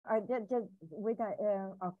just wait.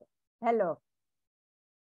 Okay. Hello.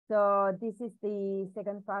 So this is the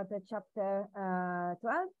second part of chapter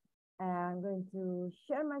 12. I'm going to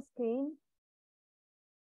share my screen.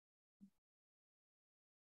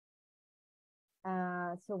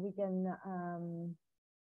 So we can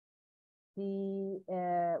see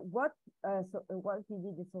what we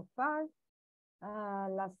did so far.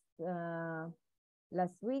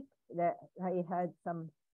 Last week that I had some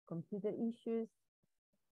computer issues,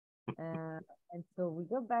 and so we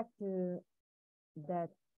go back to that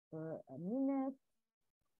for a minute.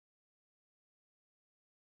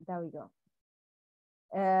 There we go.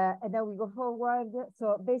 And then we go forward.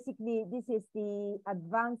 So basically, this is the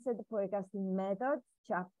advanced forecasting methods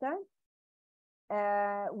chapter.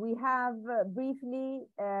 We have briefly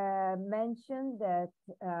mentioned that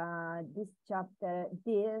this chapter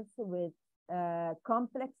deals with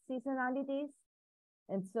complex seasonalities.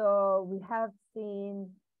 And so we have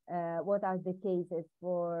seen what are the cases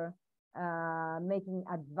for making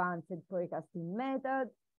advanced forecasting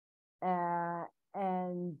methods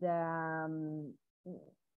and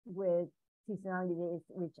with seasonalities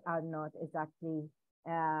which are not exactly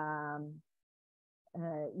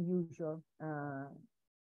usual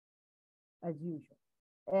as usual.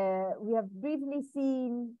 We have briefly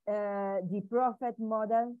seen the prophet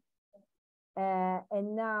model,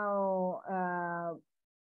 and now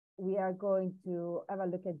we are going to have a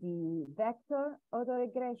look at the vector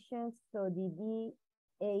autoregressions, so the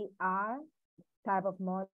VAR type of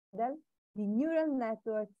model, the neural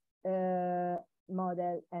network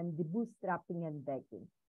model, and the bootstrapping and bagging.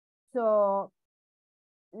 So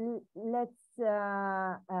let's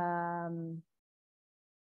have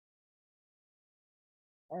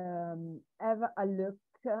a look.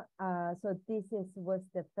 So this was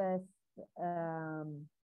the first.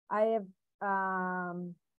 I have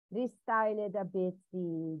restyled a bit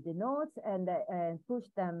the notes and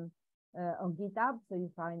pushed them on GitHub, so you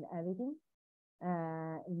find everything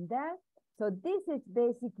in there. So this is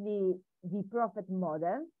basically the prophet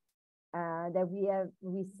model that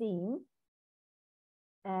we've seen,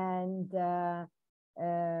 and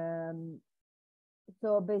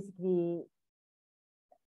so basically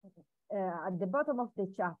at the bottom of the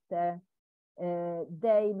chapter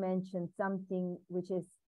they mentioned something which is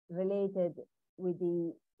related with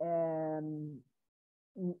the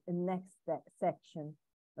next section,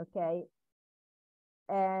 okay?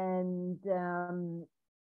 And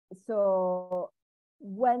so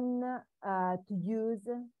when to use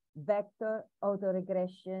vector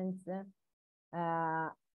autoregressions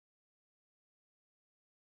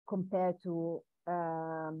compared to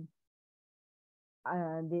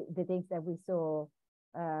the things that we saw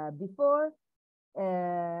before,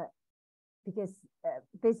 because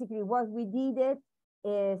basically what we did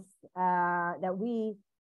is that we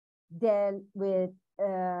dealt with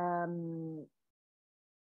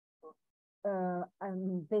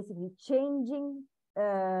basically changing.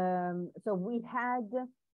 So we had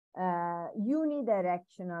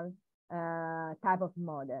unidirectional type of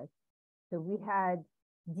models. So we had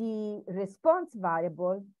the response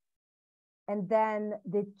variable, and then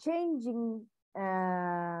the changing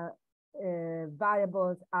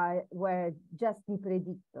variables were just the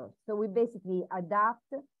predictors. So we basically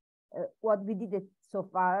adapt what we did so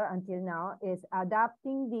far until now is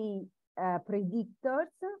adapting the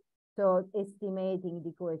predictors, so estimating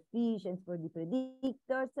the coefficients for the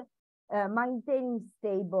predictors, maintaining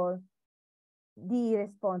stable the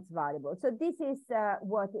response variable. So this is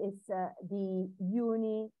what is the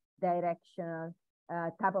unidirectional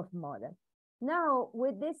type of model. Now,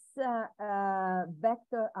 with this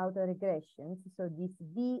vector autoregressions, so this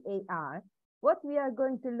VAR, what we are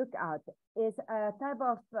going to look at is a type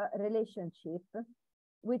of relationship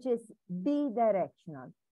which is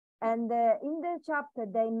bidirectional. And in the chapter,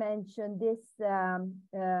 they mentioned this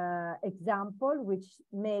example, which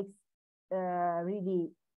makes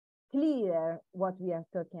really clear what we are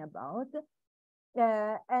talking about.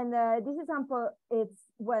 And this example,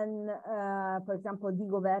 it's when, for example, the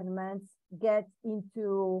governments get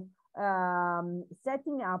into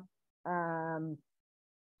setting up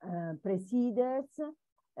procedures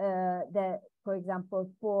that, for example,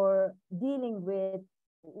 for dealing with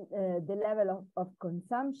the level of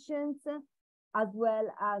consumptions, as well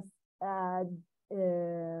as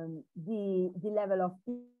the level of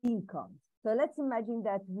income. So let's imagine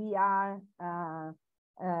that we are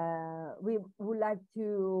we would like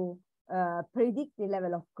to predict the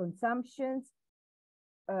level of consumptions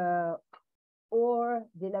or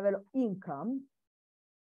the level of income.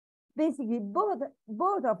 Basically,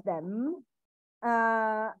 both of them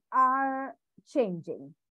are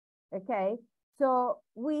changing. Okay, So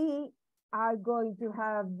we are going to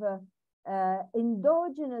have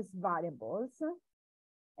endogenous variables,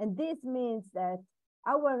 and this means that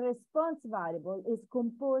our response variable is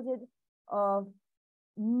composed of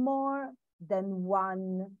more than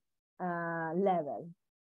one level.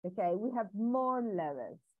 Okay, we have more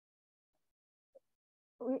levels.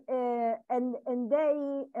 And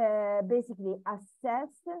they basically assess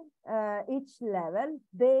each level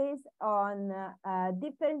based on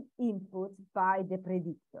different inputs by the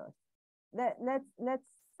predictors. Let's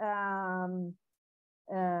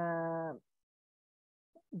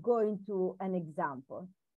go into an example.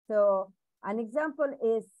 So an example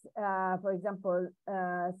is, for example,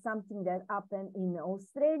 something that happened in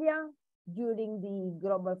Australia during the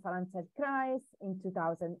global financial crisis in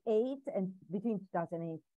 2008 and between 2008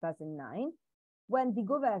 and 2009, when the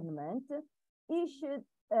government issued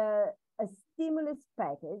a stimulus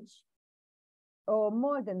package, or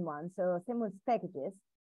more than one, so stimulus packages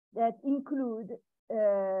that included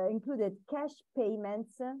cash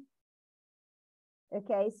payments.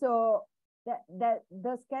 Okay, so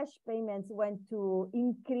those cash payments went to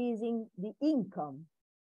increasing the income.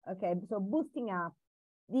 Okay, so boosting up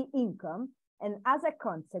the income, and as a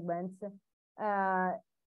consequence, the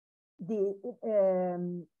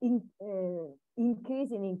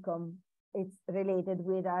increase in income is related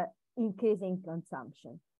with an increase in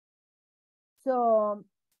consumption. So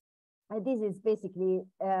this is basically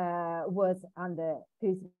was under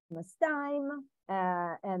Christmas time,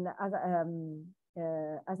 and as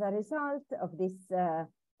a result of this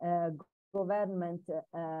government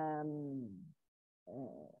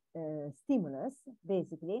stimulus,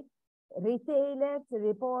 basically, retailers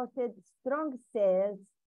reported strong sales,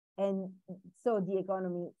 and so the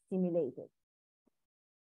economy stimulated.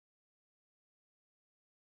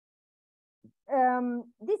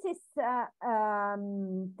 This is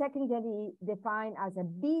technically defined as a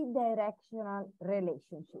bidirectional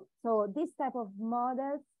relationship. So this type of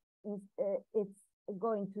models is it's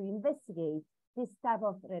going to investigate this type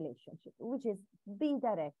of relationship, which is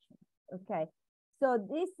bidirectional. Okay, so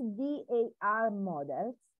these VAR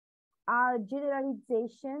models are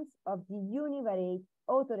generalizations of the univariate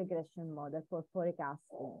autoregression model for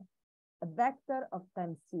forecasting a vector of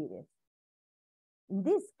time series. In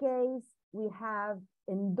this case, we have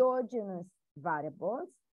endogenous variables.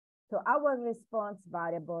 So our response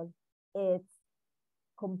variable is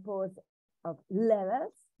composed of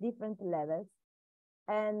levels, different levels.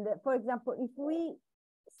 And for example, if we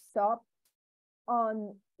stop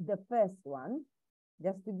on the first one,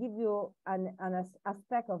 just to give you an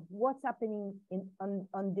aspect of what's happening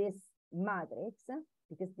on this matrix,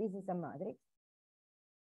 because this is a matrix.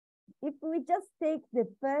 If we just take the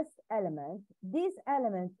first element, this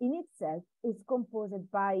element in itself is composed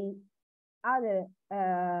by other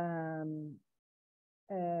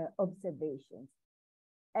observations.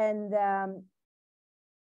 And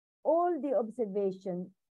all the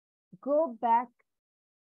observations go back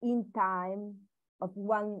in time of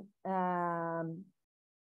one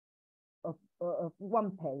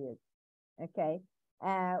period. Okay,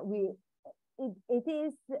 it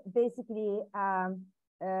is basically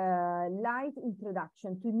light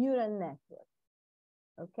introduction to neural network.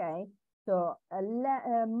 Okay, so a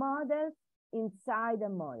model inside a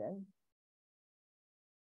model.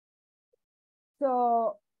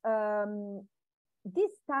 So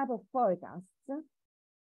this type of forecasts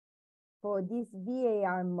for these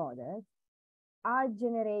VAR models are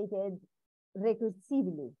generated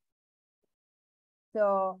recursively.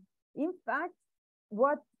 So in fact,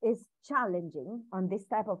 what is challenging on this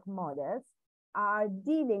type of models are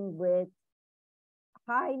dealing with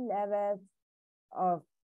high levels of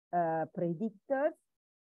predictors,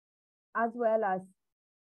 as well as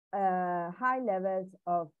high levels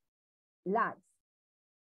of lags.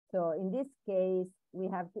 So in this case, we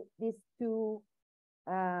have these two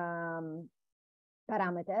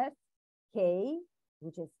parameters, K,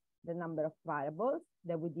 which is the number of variables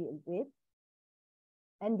that we deal with,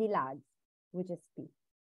 and the lags, which is P.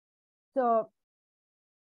 So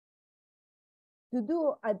to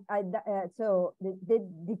do so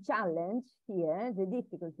the challenge here, the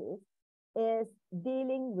difficulties, is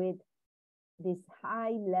dealing with this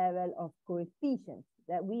high level of coefficients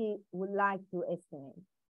that we would like to estimate.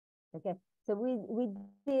 Okay, so we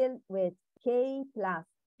deal with K plus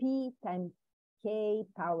P times K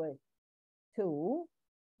power 2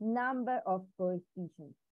 number of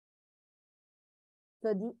coefficients.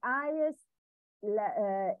 So the highest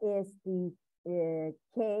is the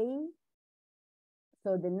K,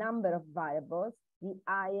 so the number of variables. The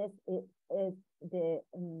highest is the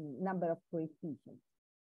number of coefficients.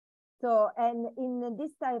 So, and in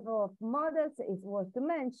this type of models, it's worth to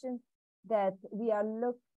mention that we are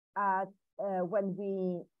look at, when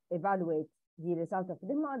we evaluate the result of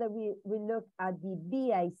the model, we look at the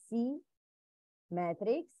BIC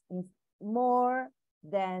metrics more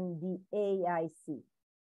than the AIC,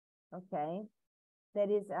 okay? There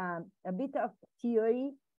is a bit of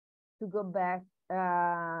theory to go back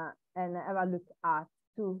and have a look at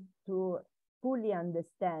to fully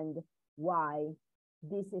understand why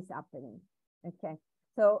this is happening, okay?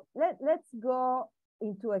 So let's go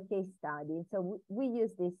into a case study. So we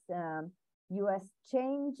use this US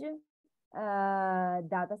change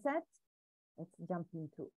data set. Let's jump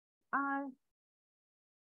into R.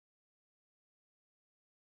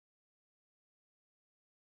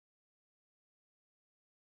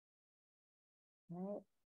 Okay.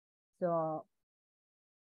 So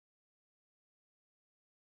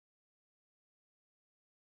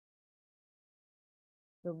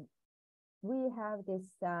we have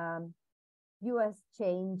this US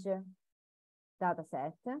change data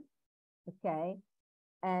set, okay?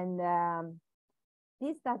 And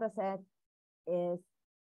this data set is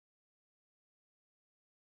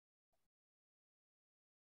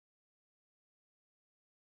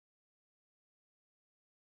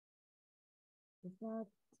that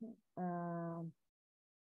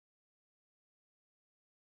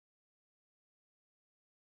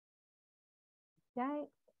okay,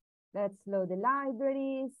 let's load the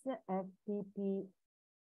libraries, FPP3.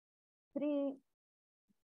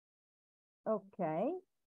 Okay,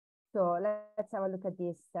 so let's have a look at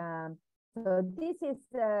this. So this is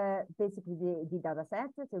basically the data set.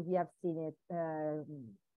 So we have seen it a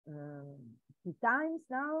few times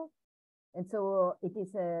now. And so it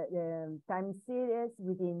is a time series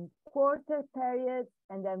within quarter periods,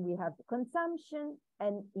 and then we have consumption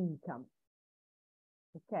and income.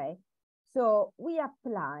 Okay, so we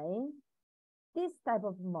apply this type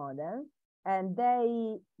of model, and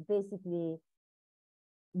they basically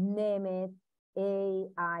name it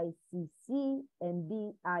AICC and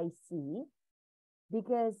BIC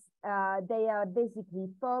because they are basically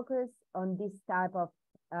focused on this type of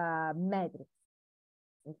metrics.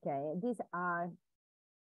 Okay, these are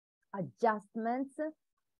adjustments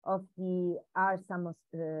of the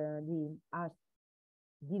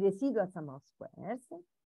the residual sum of squares.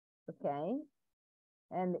 Okay,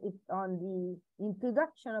 and it's on the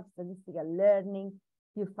introduction of statistical learning.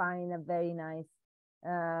 You find a very nice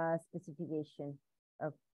specification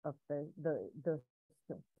of those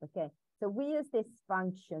two. Okay, so we use this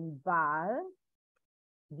function var,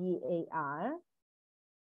 var,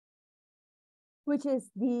 which is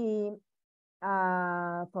the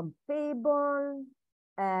from Fable,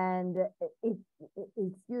 and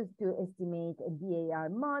it's used to estimate a VAR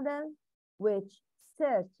model, which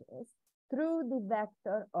searches through the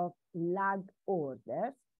vector of lag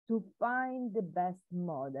orders to find the best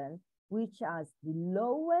model, which has the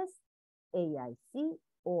lowest AIC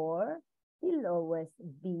or the lowest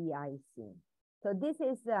BIC. So this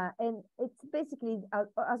is, and it's basically,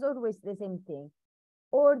 as always, the same thing.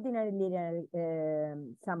 Ordinary linear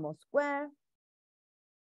sum of square,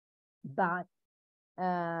 but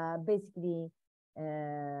basically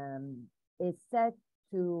is set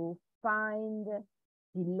to find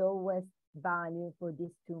the lowest value for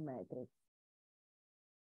these two metrics.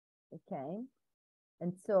 Okay,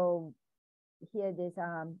 and so here there's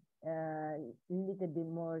a little bit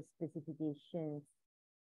more specification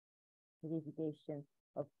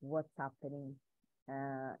of what's happening.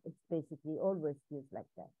 It's basically always used like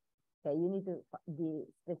that. Okay, you need to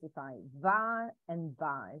specify var and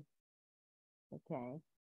var. Okay.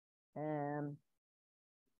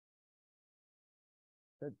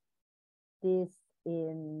 So this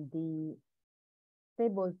in the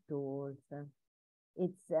Fable tools,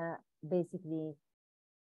 it's basically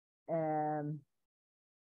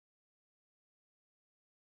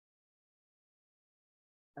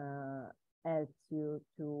helps you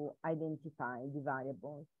to identify the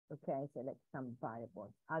variables. Okay, select some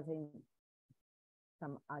variables as in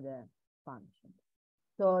some other function.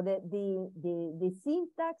 So the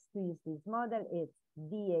syntax to use this model is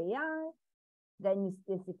var, then you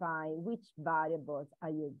specify which variables are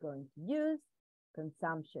you going to use,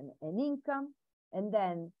 consumption and income, and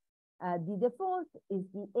then the default is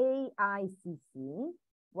the AICC,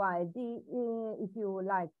 while if you would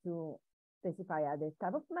like to specify other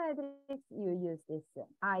type of metrics, you use this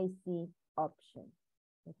IC option,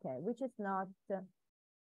 okay, which is not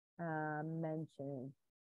mentioning.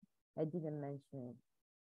 I didn't mention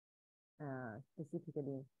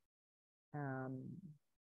specifically.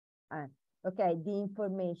 Okay, the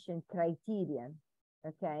information criterion,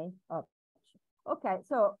 okay, option. Okay,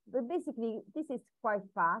 so but basically this is quite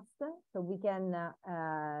fast, so we can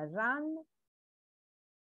run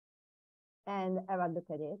and have a look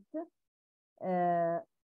at it.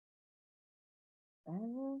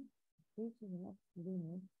 Reach the next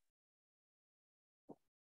limit.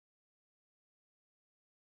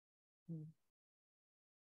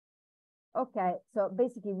 Okay, so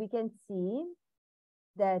basically we can see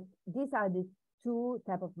that these are the two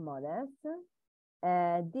type of models.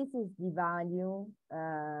 This is the value,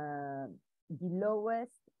 the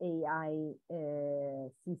lowest AI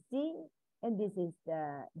CC, and this is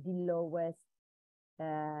the lowest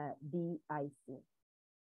BIC.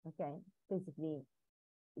 Okay, basically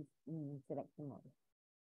it's selection model.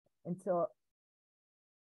 And so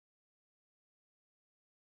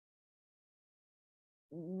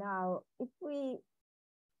now if we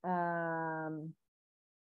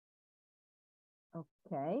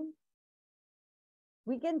okay,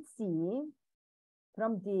 we can see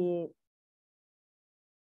from the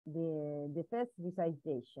first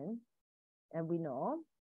visualization, and we know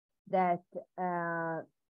that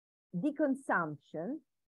the consumption,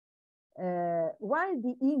 while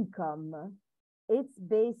the income, it's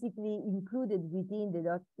basically included within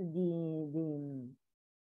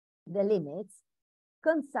the limits.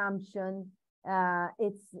 Consumption,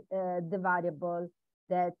 it's the variable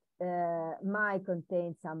that might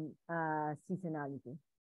contain some seasonality.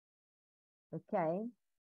 Okay,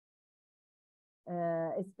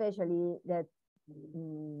 especially that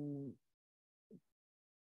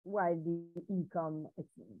while the income is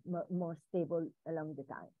more stable along the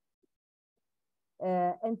time.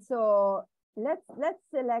 And so let's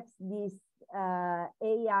select this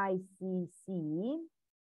AICC,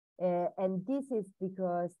 and this is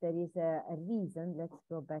because there is a reason. Let's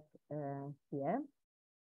go back here.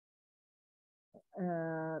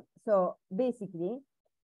 So basically,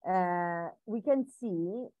 we can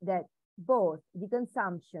see that both the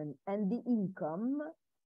consumption and the income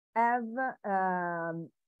have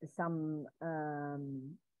some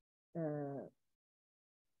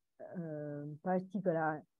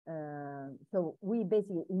particular, so we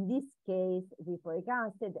basically, in this case, we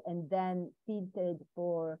forecasted and then filtered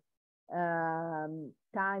for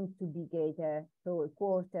time to be greater, so a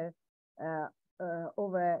quarter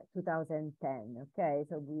over 2010. Okay,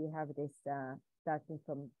 so we have this starting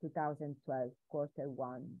from 2012, quarter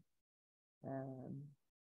one.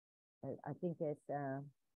 I think it's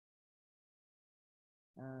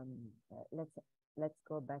let's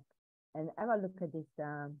go back and have a look at this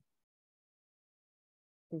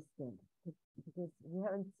this thing, because we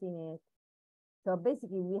haven't seen it. So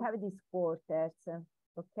basically we have these quarters,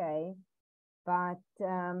 okay, but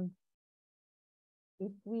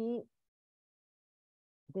if we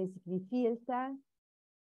basically filter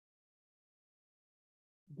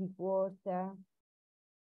the quarter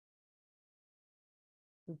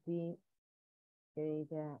to be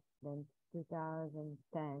greater than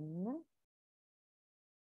 2010,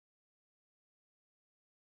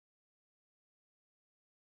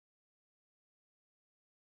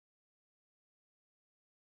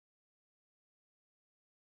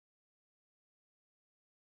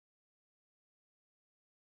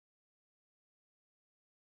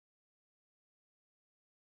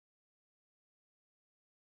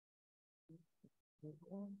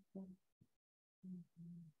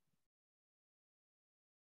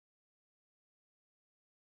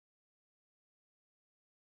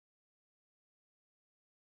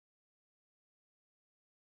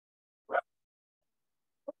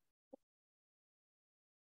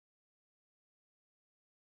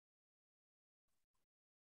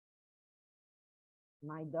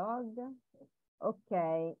 my dog.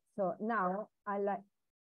 Okay, so now I like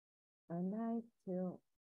to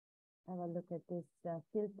have a look at this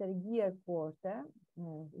filter year quarter.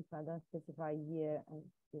 If I don't specify year, and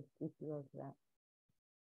it was that.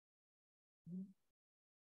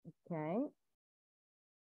 Okay.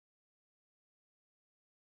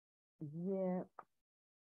 Year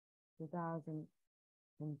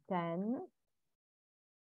 2010.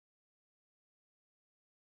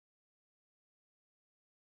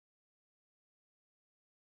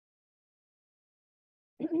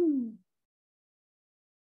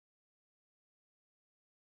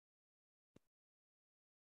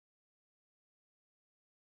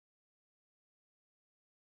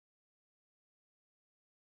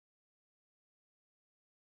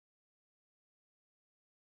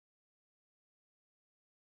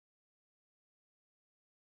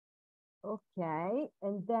 Okay,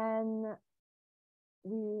 and then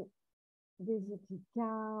we basically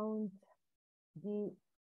count the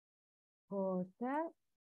quarter.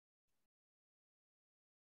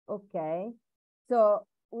 Okay, So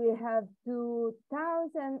we have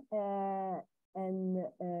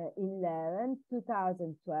 2011,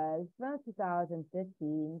 2012,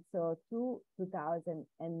 2013, so to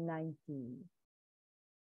 2019.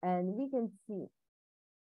 And we can see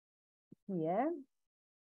here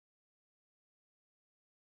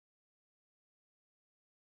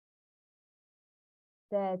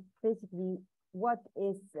that basically what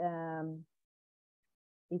is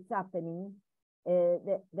it's happening,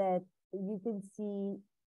 that you can see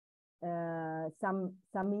some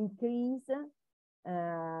increase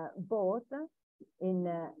both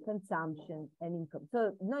in consumption and income.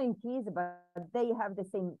 So no increase, but they have the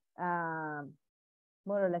same,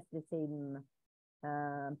 more or less the same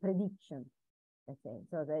prediction, let's say.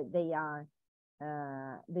 So they are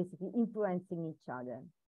basically influencing each other.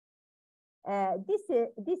 This is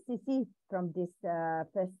it from this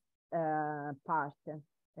first part,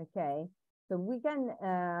 okay? So we can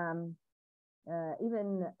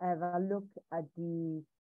even have a look at the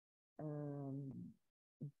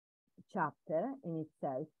chapter in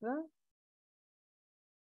itself.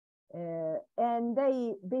 And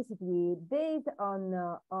they basically, based on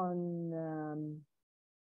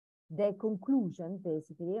their conclusion,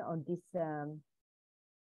 basically, on this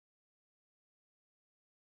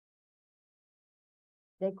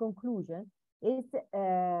their conclusion is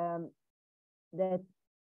that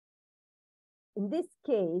in this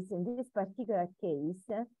case, in this particular case,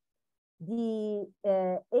 the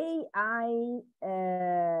AICC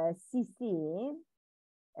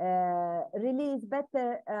release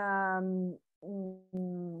better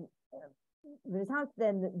results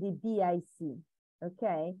than the BIC.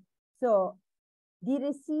 Okay, so the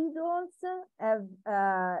residuals have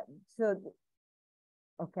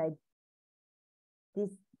okay.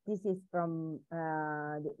 This is from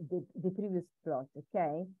the previous plot,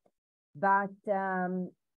 okay, but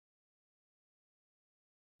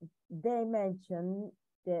they mention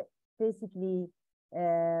that basically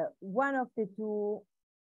one of the two.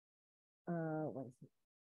 What is it?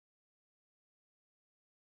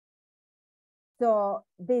 So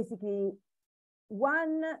basically,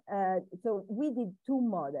 one. So we did two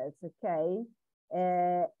models, okay,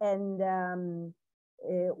 and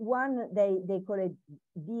one they call it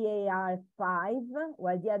VAR5,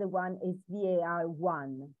 while the other one is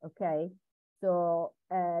VAR1. Okay, so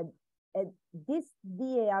this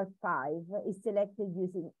VAR5 is selected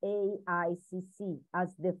using AICC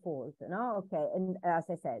as default. No, okay, and as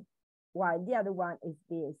I said, while the other one is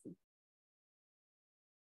BAC.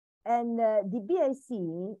 And the BAC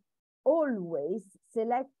always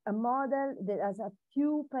select a model that has a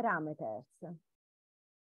few parameters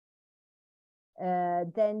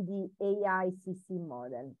than the AICC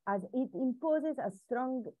model, as it imposes a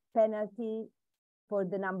strong penalty for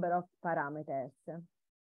the number of parameters.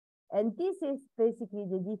 And this is basically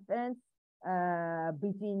the difference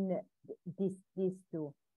between these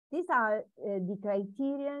two. These are the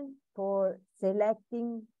criterion for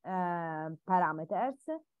selecting parameters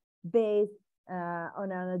based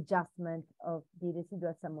on an adjustment of the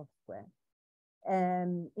residual sum of square.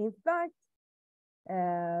 In fact,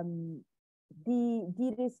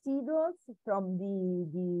 the residuals from the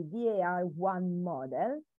VAR1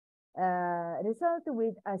 model result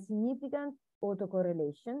with a significant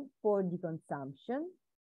autocorrelation for the consumption,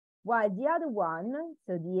 while the other one,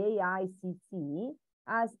 so the AICC,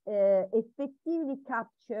 has effectively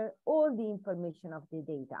captured all the information of the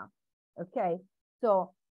data. Okay,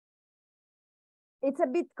 so it's a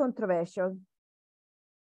bit controversial,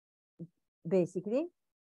 basically,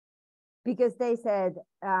 because they said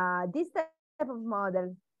this type of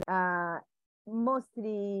model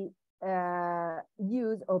mostly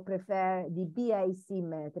use or prefer the BIC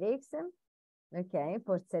matrix, okay,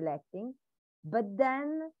 for selecting. But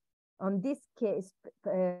then on this case,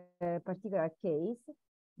 particular case,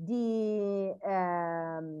 the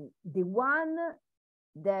one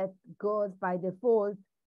that goes by default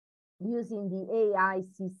using the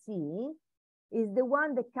AICC is the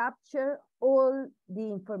one that captures all the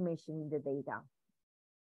information in the data.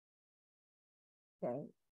 Okay,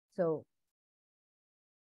 so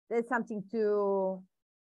there's something to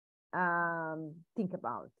think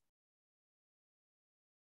about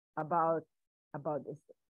this.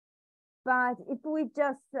 But if we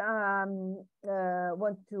just want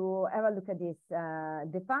to have a look at this,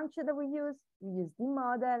 the function that we use the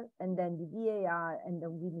model and then the VAR, and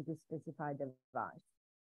then we need to specify the vars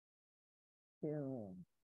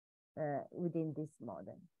within this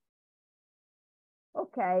model.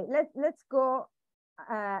 Okay, let's go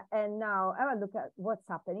and now have a look at what's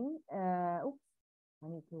happening. Oops, I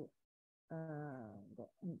need to go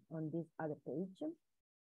on this other page.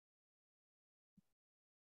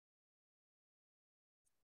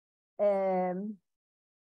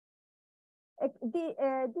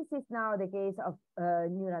 this is now the case of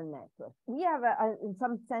neural networks. We have, in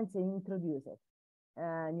some sense, introduced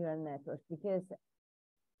neural networks, because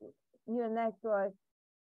neural network,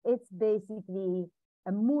 it's basically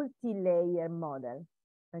a multi-layer model.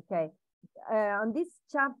 Okay. On this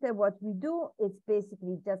chapter, what we do is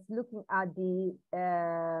basically just looking at the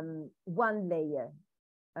one layer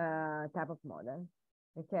type of model.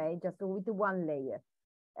 Okay, just with one layer.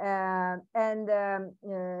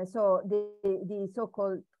 So the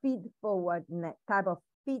so-called feed-forward type of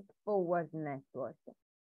feed-forward network.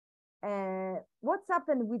 What's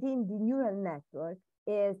happened within the neural network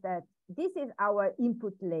is that this is our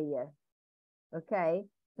input layer. Okay,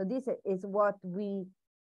 so this is what we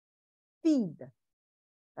feed,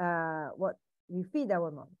 our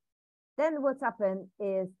model. Then what's happened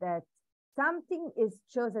is that something is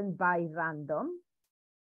chosen by random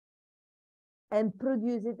and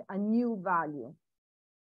produces a new value.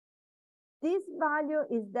 This value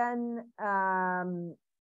is then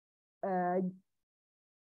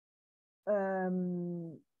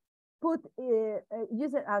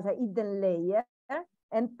use it as a hidden layer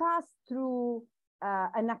and pass through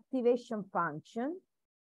an activation function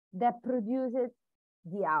that produces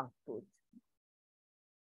the output.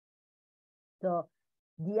 So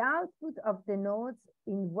the output of the nodes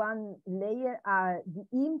in one layer are the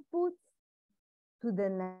inputs to the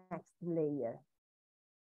next layer.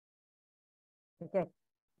 Okay,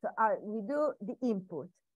 so we do the input.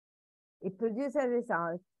 It produces a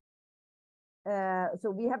result.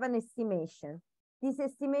 So we have an estimation. This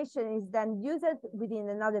estimation is then used within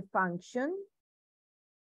another function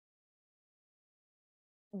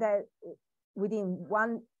that within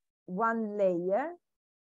one layer,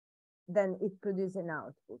 then it produces an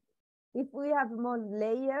output. If we have more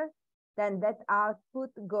layer, then that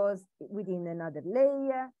output goes within another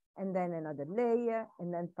layer, and then another layer,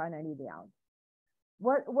 and then finally the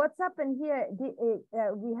output. What's happened here,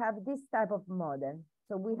 we have this type of model.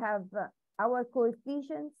 So we have our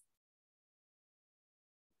coefficients,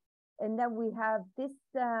 and then we have this,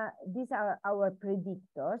 these are our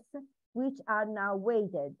predictors, which are now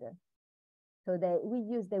weighted. So we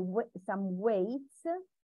use some weights.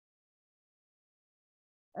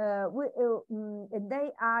 They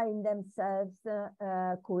are in themselves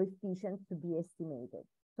coefficients to be estimated.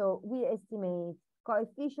 So we estimate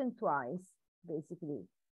coefficient twice, basically.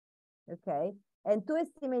 Okay, and to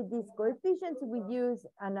estimate these coefficients, we use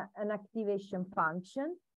an activation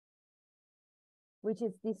function, which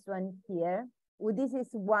is this one here. Well, this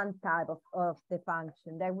is one type of the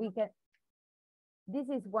function that we can. This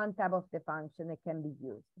is one type of the function that can be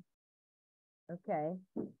used. Okay,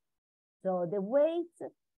 so the weights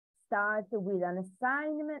start with an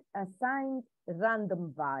assigned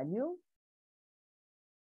random value,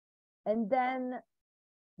 and then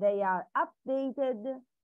they are updated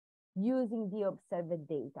using the observed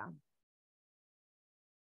data.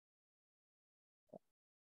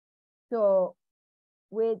 So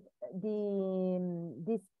with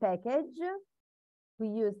this package, we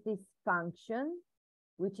use this function,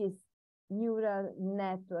 which is neural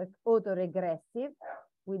network autoregressive,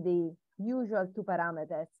 with the usual two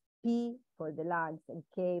parameters, P for the lags and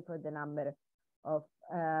K for the number of,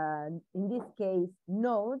 in this case,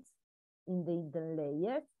 nodes in the hidden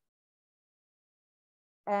layers.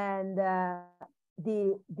 And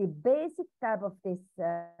the basic type of this,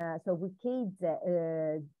 so with K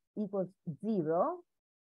equals 0,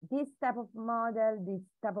 this type of model, this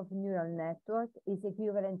type of neural network is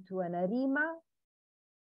equivalent to an ARIMA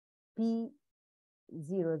P00.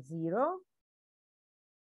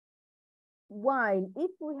 While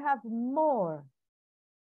if we have more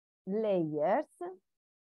layers,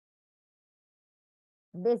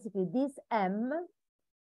 basically this M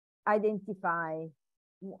identify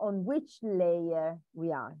on which layer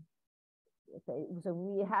we are. Okay, so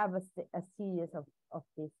we have a series of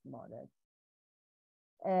this model.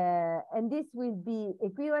 And this will be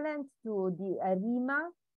equivalent to the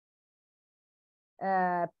ARIMA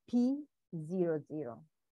P00.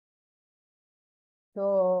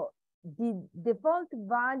 So the default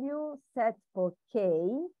value set for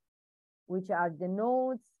K, which are the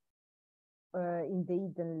nodes in the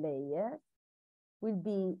hidden layer, will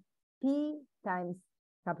be P times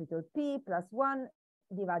capital P plus 1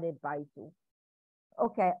 divided by 2.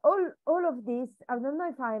 Okay, all of this, I don't know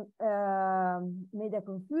if I made a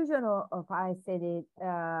confusion or if I said it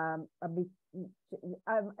a bit.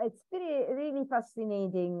 It's really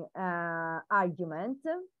fascinating argument,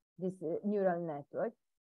 this neural network,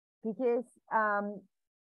 because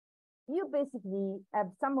you basically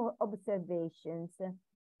have some observations,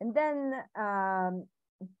 and then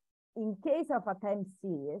in case of a time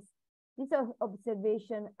series, these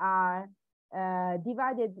observations are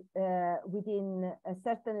divided within a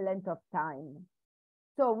certain length of time.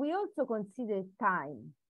 So we also consider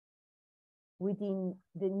time within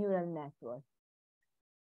the neural network.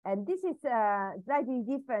 And this is slightly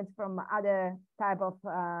different from other type of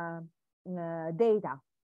data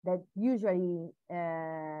that usually,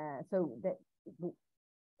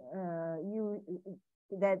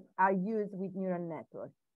 that are used with neural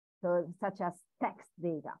networks. So such as text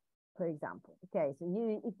data, for example. Okay, so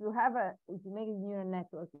if you make a neural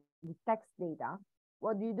network with text data,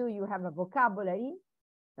 what do? You have a vocabulary,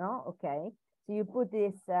 no? Okay, so you put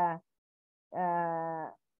this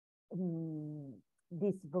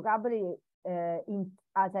this vocabulary in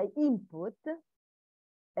as an input.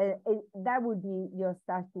 That would be your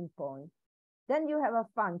starting point. Then you have a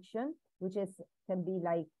function which can be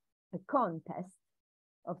like a contest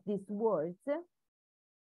of these words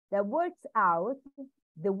that works out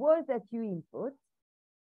the words that you input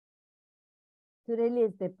to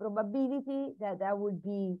release the probability that would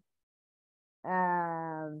be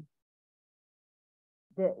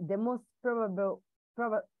the most probable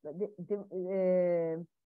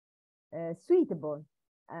suitable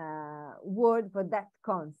word for that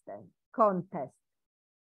contest.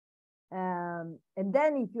 And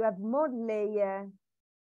then if you have more layer,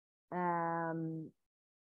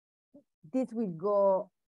 this will go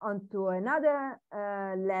onto another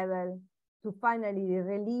level to finally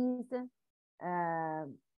release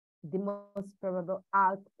the most probable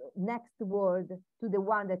next word to the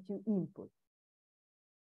one that you input.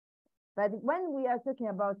 But when we are talking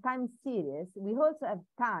about time series, we also have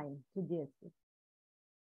time to deal with.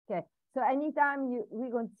 Okay, so anytime we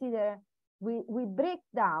consider, we break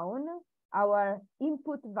down our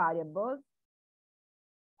input variables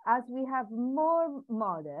as we have more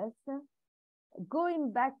models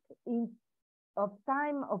going back in of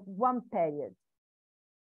time of one period.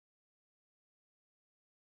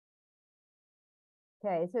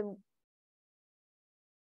 Okay, so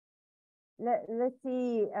let's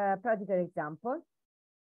see a practical example.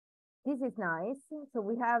 This is nice. So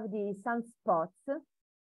we have the sunspots.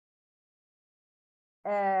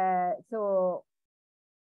 So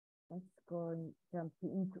let's go and jump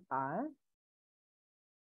into R.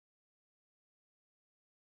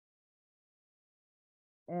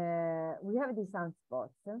 We have the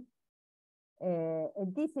sunspots.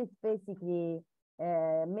 And this is basically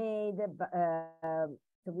made,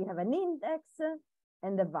 so we have an index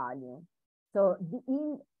and the value. So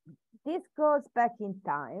this goes back in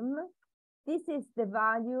time. This is the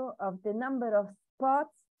value of the number of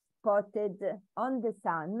spots spotted on the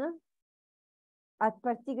sun at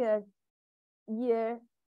particular year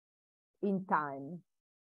in time.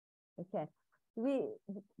 Okay,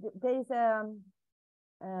 there is a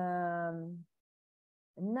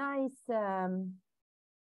nice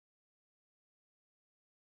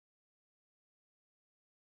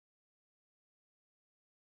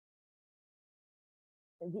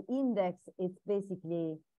the index is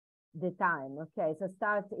basically the time. Okay, so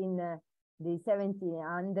starts in the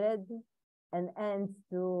 1700 and ends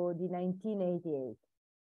to the 1988.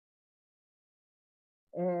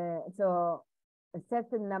 So a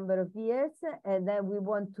certain number of years, and then we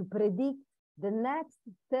want to predict the next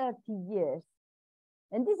 30 years.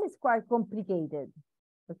 And this is quite complicated.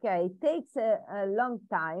 Okay, it takes a long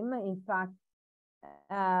time. In fact,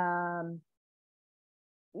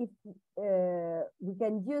 if we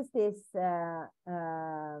can use this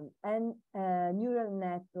neural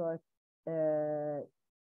network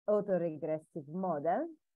autoregressive model,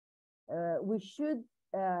 we should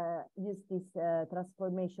use this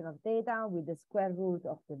transformation of data with the square root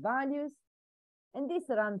of the values, and this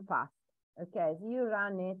runs fast. Okay, so you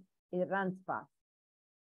run it, it runs fast.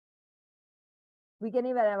 We can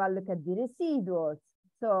even have a look at the residuals.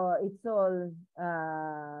 So it's all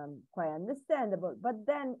quite understandable. But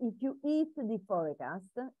then if you eat the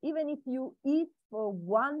forecast, even if you eat for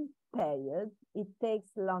one period, it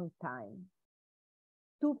takes a long time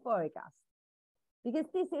to forecast. Because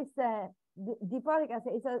this is, the forecast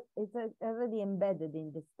is already embedded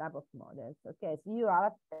in this type of models. Okay, so you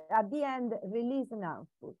are at the end release an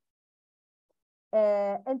output.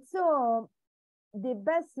 And so the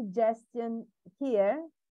best suggestion here,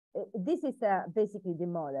 this is basically the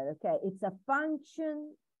model. Okay, it's a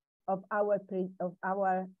function of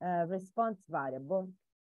our response variable,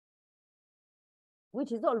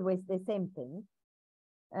 which is always the same thing,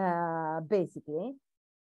 basically.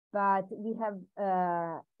 But we have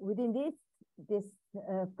within this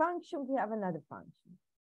function, we have another function.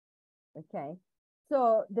 Okay,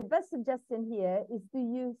 so the best suggestion here is to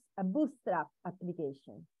use a bootstrap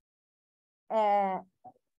application. and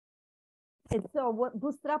so what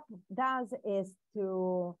Bootstrap does is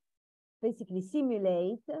to basically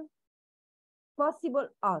simulate possible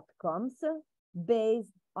outcomes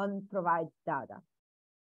based on provided data.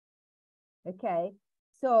 Okay,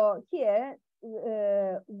 so here,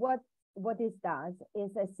 what this does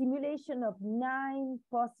is a simulation of 9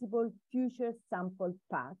 possible future sample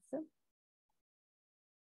paths.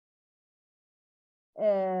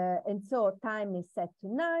 And so time is set to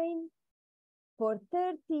 9 for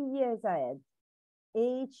 30 years ahead,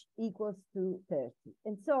 age equals to 30.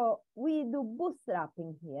 And so we do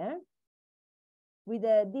bootstrapping here with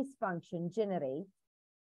this function generate.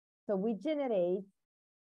 So we generate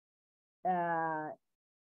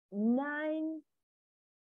 9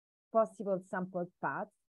 possible sample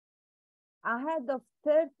paths ahead of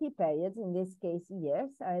 30 periods, in this case years,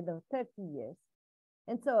 ahead of 30 years.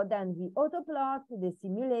 And so then we autoplot the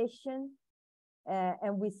simulation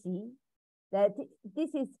and we see that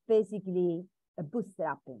this is basically a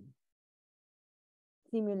bootstrapping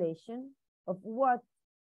simulation of what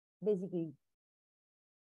basically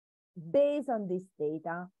based on this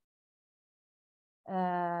data.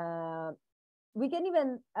 We can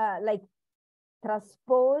even like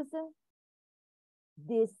transpose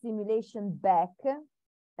this simulation back.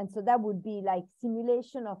 And so that would be like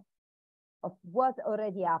simulation of what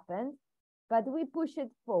already happened, but we push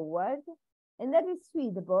it forward, and that is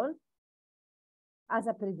suitable as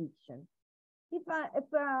a prediction. If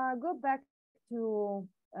I go back to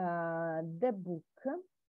the book,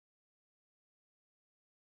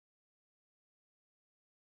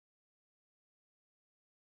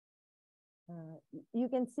 you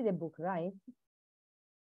can see the book, right?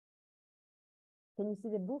 Can you see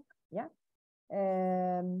the book? Yeah.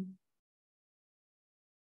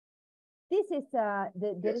 This is the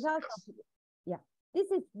yes, result yes. Of, yeah, this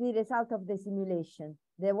is the result of the simulation,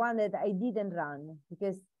 the one that I didn't run,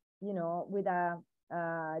 because, you know, with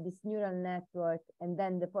this neural network and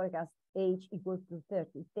then the forecast age equals to 30,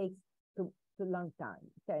 it takes too long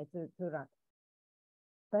time, okay, to run.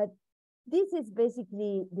 But this is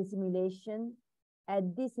basically the simulation,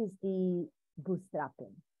 and this is the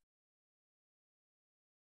bootstrapping.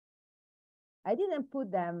 I didn't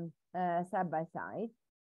put them side by side,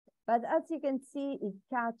 but as you can see, it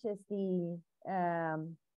catches the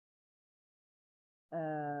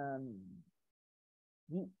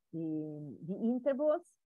intervals.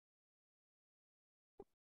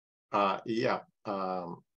 Yeah,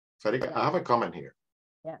 Federica, I have a comment here.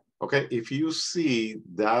 Yeah. Okay, if you see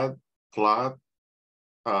that plot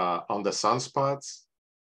on the sunspots,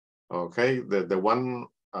 okay, the one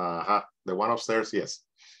upstairs, yes.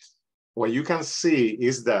 What you can see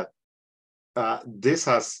is that this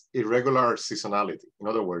has irregular seasonality. In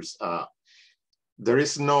other words, there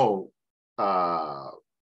is no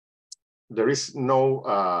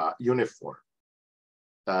uniform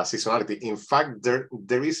seasonality. In fact, there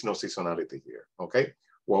is no seasonality here. Okay,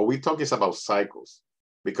 what we talk is about cycles,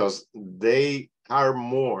 because they are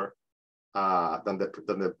more than the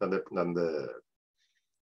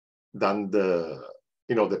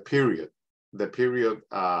you know, the period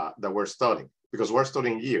that we're studying, because we're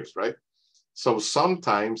studying years, right? So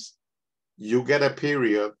sometimes you get a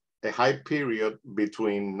period, a high period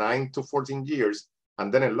between 9 to 14 years,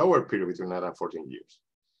 and then a lower period between 9 and 14 years.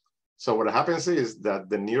 So what happens is that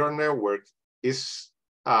the neural network is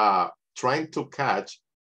trying to catch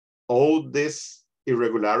all these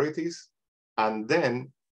irregularities and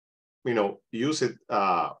then, you know, use it,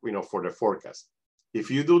 you know, for the forecast.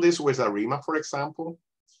 If you do this with ARIMA, for example,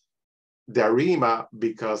 the ARIMA,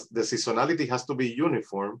 because the seasonality has to be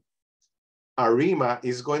uniform, ARIMA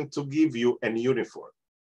is going to give you an uniform,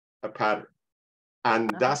 a pattern. And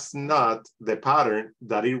that's not the pattern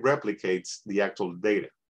that it replicates the actual data.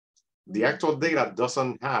 The actual data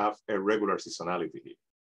doesn't have a regular seasonality here,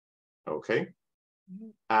 okay?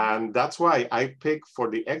 And that's why I pick for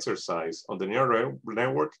the exercise on the neural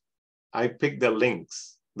network, I pick the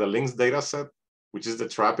links data set, which is the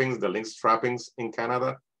trappings, the links trappings in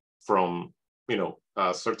Canada from, you know,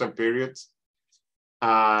 certain periods.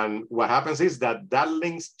 And what happens is that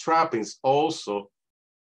links trappings also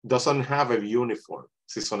doesn't have a uniform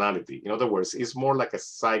seasonality. In other words, it's more like a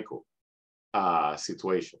cycle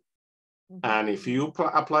situation. And if you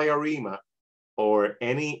apply ARIMA or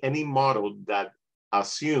any model that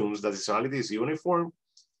assumes that seasonality is uniform,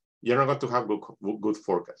 you're not going to have good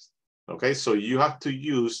forecast. Okay, so you have to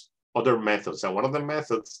use other methods. And one of the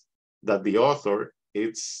methods that the author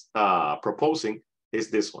is proposing is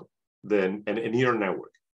this one, a neural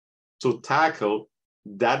network, to tackle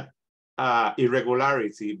that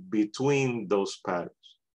irregularity between those patterns.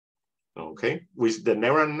 okay, which the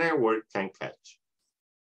neural network can catch.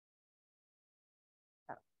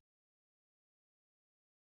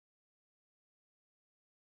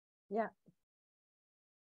 Yeah.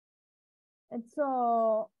 And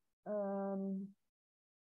so,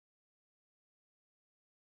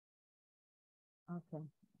 okay.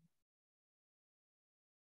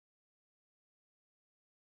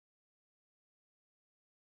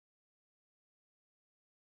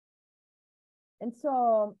 And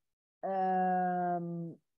so,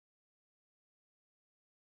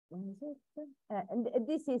 what is it? And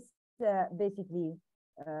this is basically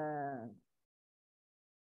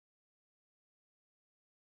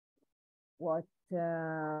what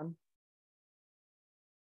there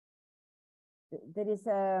is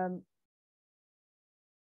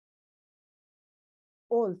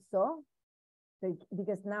also,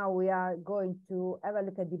 because now we are going to have a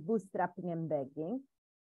look at the bootstrapping and bagging.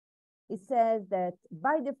 It says that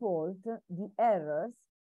by default, the errors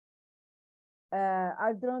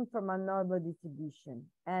are drawn from a normal distribution.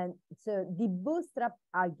 And so the bootstrap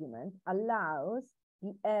argument allows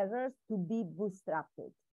the errors to be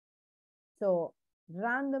bootstrapped. So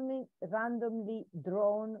randomly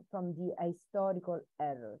drawn from the historical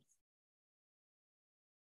errors.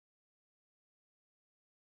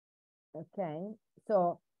 Okay,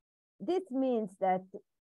 so this means that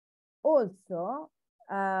also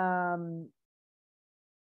the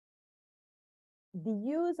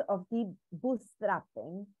use of the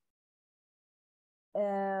bootstrapping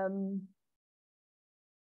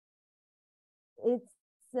it's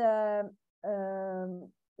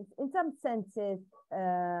in some senses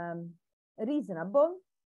reasonable.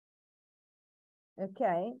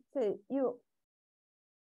 Okay, so you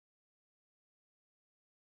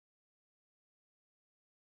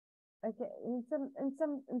okay in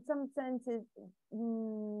some senses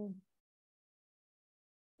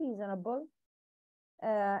reasonable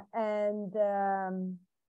and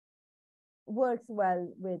works well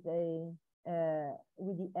with the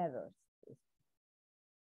errors.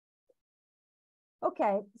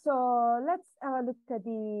 Okay, so let's have a look at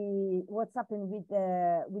what's happened with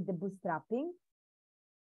the bootstrapping.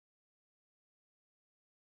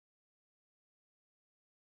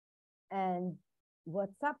 And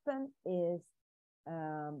what's happened is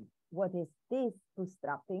what is this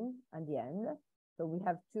bootstrapping at the end? So we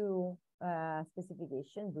have two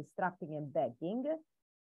specifications, bootstrapping and bagging.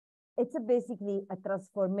 It's basically a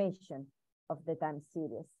transformation of the time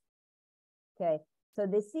series. Okay, so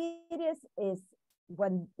the series is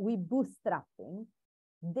when we bootstrapping,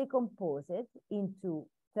 decompose it into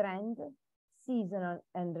trend, seasonal,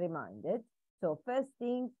 and reminded. So first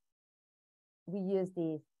thing, we use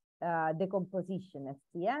the decomposition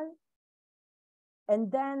STL, and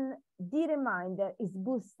then the reminder is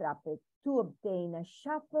bootstrapped to obtain a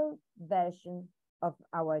shuffled version of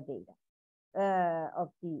our data,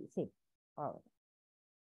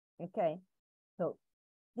 okay, so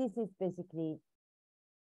this is basically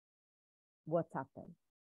what's happened.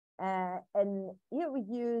 And here we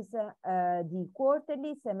use the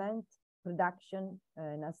quarterly cement production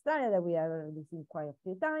in Australia that we are releasing quite a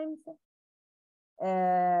few times.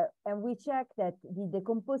 And we check that the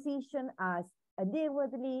decomposition has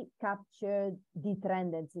adequately captured the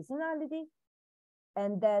trend and seasonality,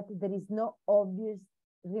 and that there is no obvious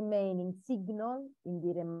remaining signal in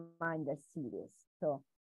the reminder series. So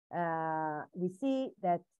we see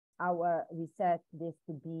that we set this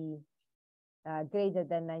to be greater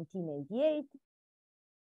than 1988.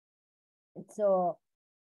 And so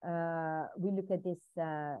we look at this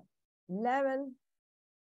level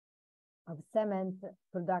of cement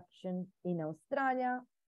production in Australia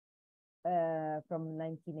from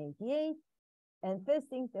 1988. And first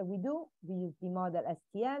thing that we do, we use the model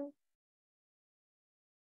STL.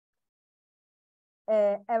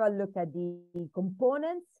 Have a look at the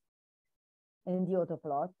components and the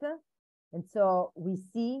autoplot. And so we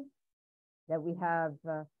see that we have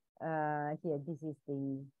here, this is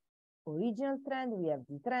the original trend, we have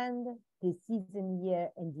the trend, the season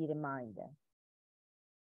year, and the reminder.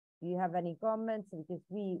 Do you have any comments? Because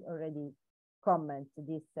we already comment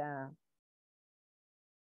this data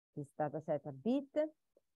set a bit.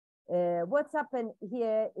 What's happened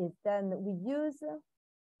here is then we use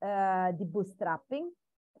the bootstrapping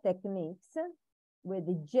techniques with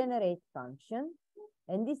the generate function.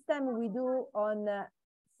 And this time we do on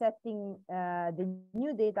setting the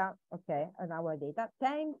new data, okay, on our data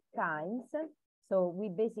 10 times. So we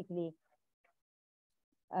basically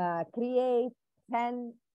create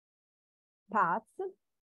 10 paths,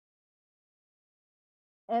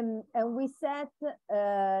 and we set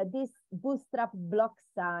this bootstrap block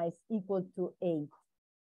size equal to 8.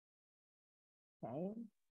 Okay,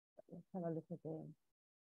 let's have a look at the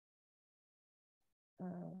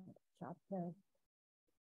chapter.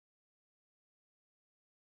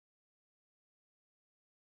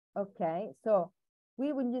 Okay, so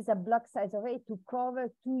we will use a block size array to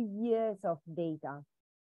cover 2 years of data.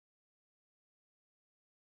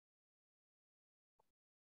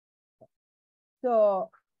 So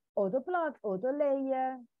auto plot, auto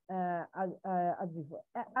layer, as before.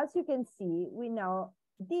 As you can see, we now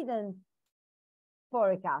didn't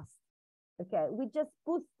forecast. Okay, we just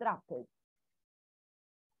bootstrapped it.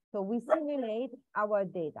 So we simulate our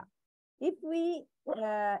data. If we,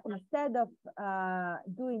 instead of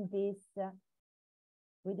doing this,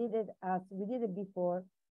 we did it as we did it before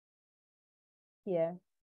here.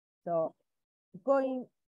 So going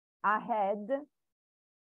ahead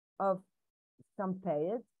of some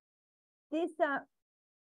periods, this,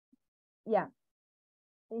 yeah,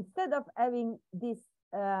 instead of having this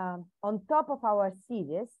on top of our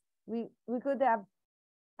series, we could have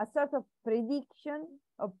a sort of prediction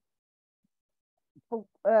of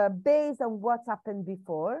based on what's happened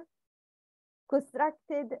before,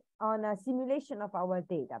 constructed on a simulation of our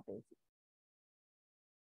database,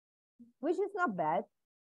 which is not bad.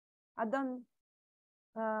 I don't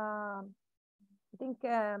think,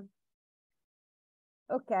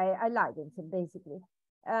 okay, I like it, so basically.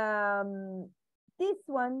 This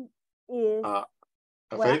one is...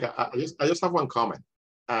 Federica, I just have one comment.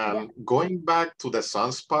 Yeah. Going back to the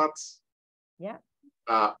sunspots, yeah,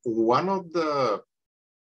 one of the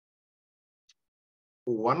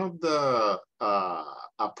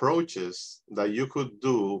approaches that you could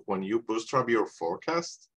do when you bootstrap your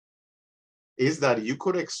forecast is that you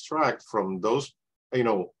could extract from those,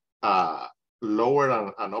 lower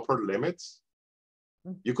and upper limits.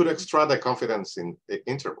 You could extract the confidence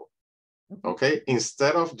interval. Okay,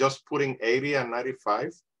 instead of just putting 80 and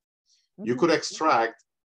 95, you could extract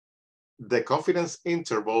the confidence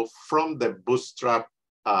interval from the bootstrap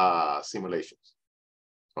simulations.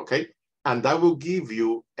 Okay, and that will give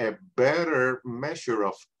you a better measure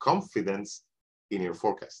of confidence in your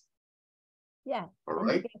forecast. Yeah. All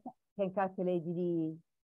right. You can calculate the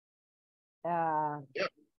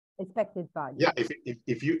expected value. Yeah.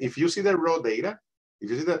 If you see the raw data, if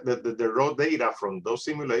you see the raw data from those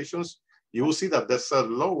simulations, you will see that there's a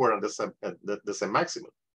lower and there's a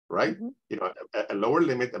maximum, right? A lower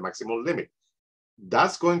limit, a maximum limit.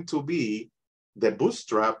 That's going to be the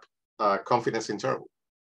bootstrap confidence interval.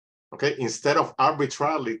 Okay, instead of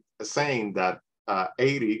arbitrarily saying that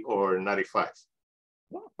 80 or 95.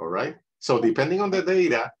 Yeah. All right. So depending on the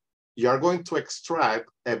data, you are going to extract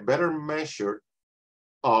a better measure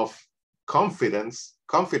of confidence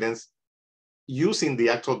using the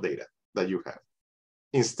actual data that you have,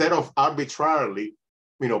 instead of arbitrarily,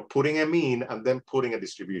 putting a mean and then putting a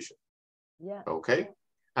distribution. Yeah. Okay.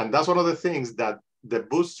 And that's one of the things that the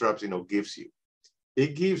bootstraps, gives you.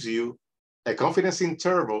 It gives you a confidence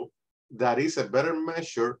interval that is a better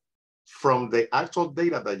measure from the actual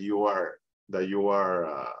data that you are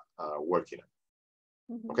working on.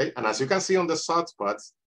 Okay. And as you can see on the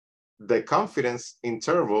sunspots, the confidence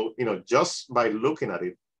interval, just by looking at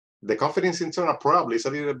it, the confidence interval probably is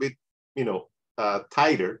a little bit,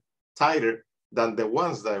 tighter than the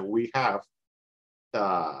ones that we have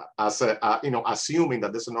as assuming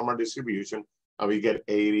that there's a normal distribution and we get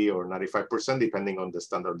 80 or 95% depending on the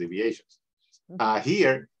standard deviations.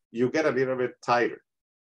 Here, you get a little bit tighter,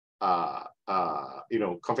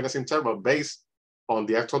 confidence interval based on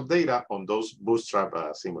the actual data on those bootstrap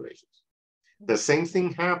simulations. The same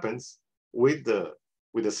thing happens with the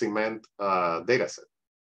cement data set.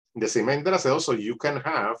 In the cement data set also, you can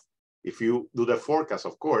have, if you do the forecast,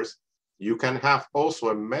 of course, you can have also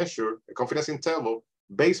a confidence interval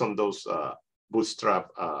based on those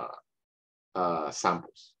bootstrap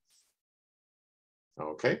samples.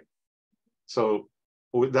 Okay, so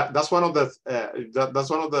that's one of the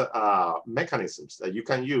mechanisms that you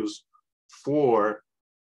can use for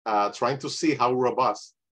trying to see how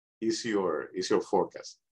robust is your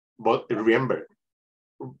forecast. But remember,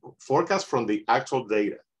 forecast from the actual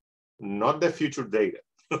data, not the future data.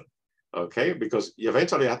 Okay, because you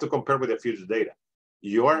eventually have to compare with the future data.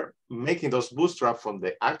 You are making those bootstrap from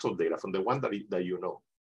the actual data, from the one that you know,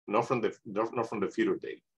 not from the future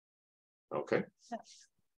data. Okay.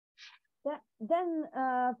 Then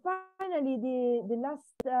finally, the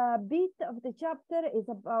last bit of the chapter is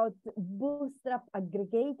about bootstrap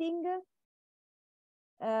aggregating.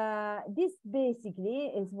 This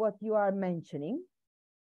basically is what you are mentioning,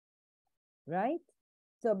 right?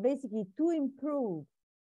 So basically, to improve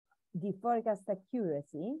the forecast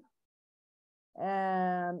accuracy,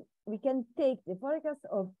 we can take the forecast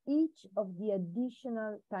of each of the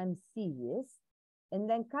additional time series and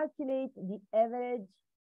then calculate the average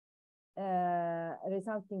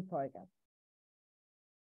resulting forecast.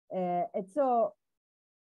 And so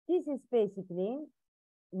this is basically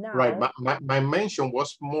now. Right, my mention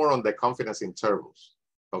was more on the confidence intervals.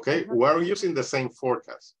 Okay, we're using the same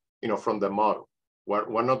forecast, from the model.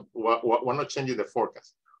 We're not changing the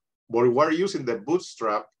forecast, but we're using the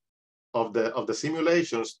bootstrap of the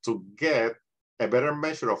simulations to get a better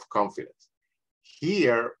measure of confidence.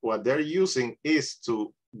 Here, what they're using is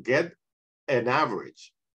to get an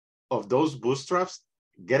average of those bootstraps,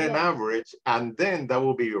 get an average, and then that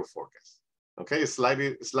will be your forecast. Okay,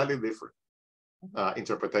 slightly different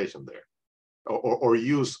interpretation there, or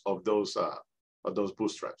use of those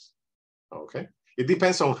bootstraps. Okay, it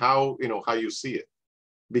depends on how you see it,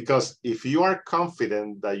 because if you are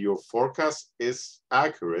confident that your forecast is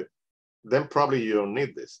accurate, then probably you don't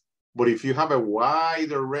need this. But if you have a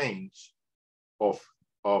wider range of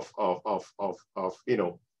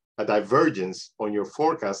a divergence on your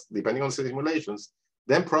forecast depending on simulations,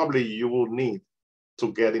 then probably you will need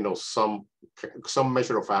to get some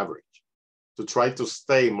measure of average to try to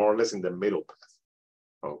stay more or less in the middle path.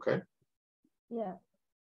 Okay. Yeah.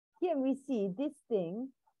 Here we see this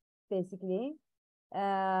thing basically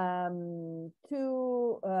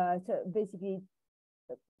so basically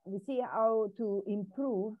we see how to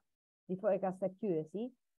improve the forecast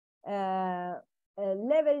accuracy,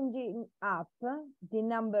 leveraging up the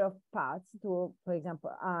number of paths to, for example,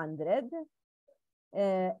 100,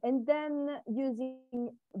 and then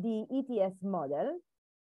using the ETS model,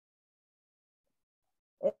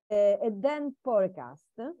 and then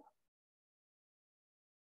forecast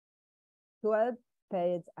 12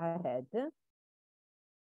 periods ahead.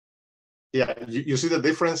 Yeah, you see the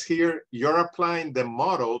difference here? You're applying the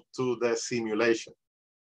model to the simulation.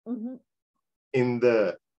 Mm-hmm. In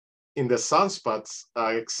the sunspots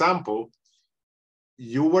example,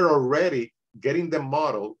 you were already getting the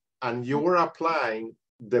model and you were applying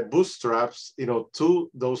the bootstraps, to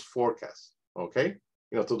those forecasts, okay?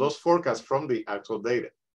 To those forecasts from the actual data.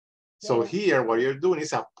 So here, what you're doing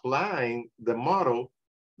is applying the model,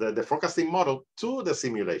 the forecasting model to the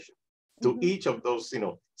simulation, to each of those,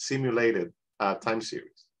 simulated time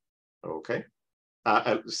series, okay?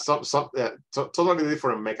 Totally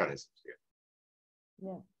different mechanisms here.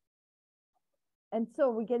 Yeah. And so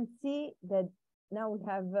we can see that now we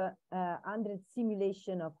have 100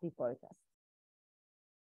 simulation of the forecast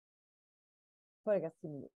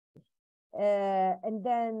simulation. And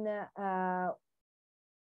then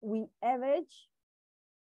we average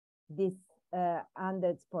this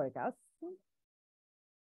 100 forecasts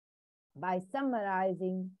by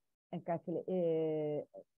summarizing and calculating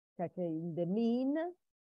the mean.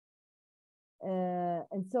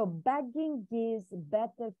 And so bagging gives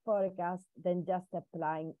better forecast than just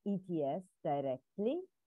applying ETS directly.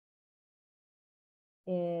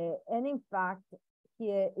 And in fact,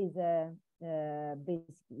 here is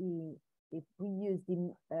basically, if we use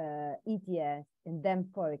the ETS and then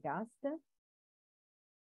forecast,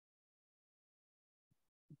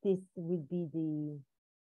 this will be the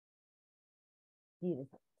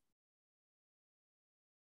result.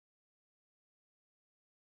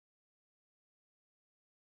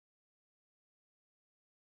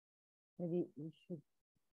 Maybe we should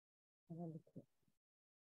have a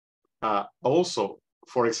look. Also,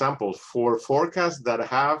 for example, for forecasts that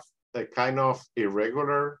have a kind of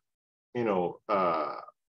irregular,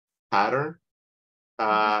 pattern,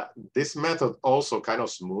 this method also kind of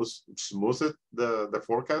smooths the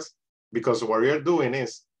forecast, because what you're doing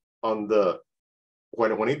is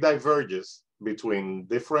when it diverges between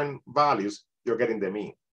different values, you're getting the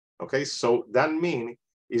mean. Okay, so that mean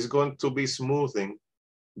is going to be smoothing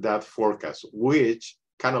that forecast, which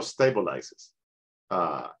kind of stabilizes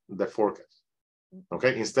the forecast.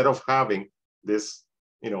 Okay, instead of having this,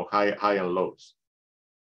 high and lows.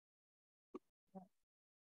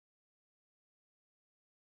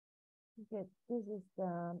 Okay, this is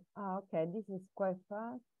okay. This is quite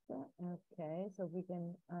fast. Okay, so we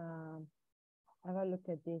can have a look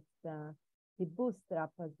at this. The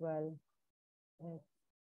bootstrap as well.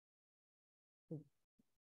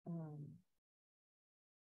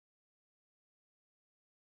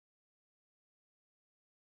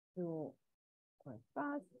 So quite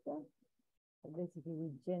fast. So basically,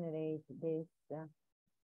 we generate this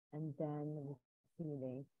and then we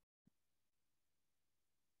simulate.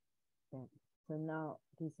 Okay. So now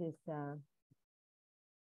this is the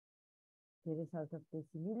result of the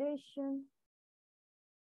simulation.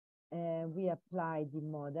 We apply the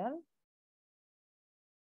model.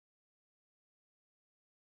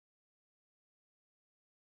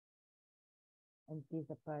 and this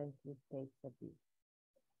apparently takes a bit.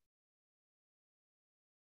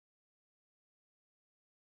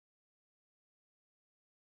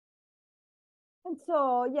 And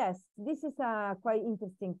so, yes, this is a quite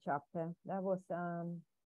interesting chapter. That was,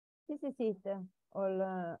 this is it. All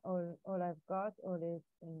I've got, all is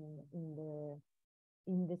in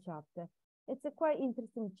the chapter. It's a quite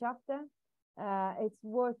interesting chapter. It's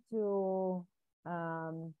worth to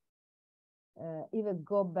even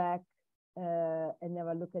go back and have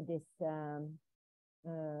a look at this. So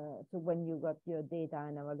when you got your data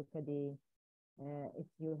and have a look at the, if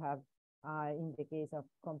you have, in the case of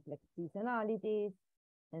complex seasonalities,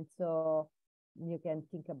 and so you can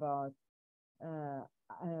think about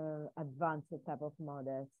advanced type of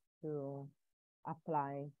models to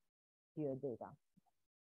apply to your data.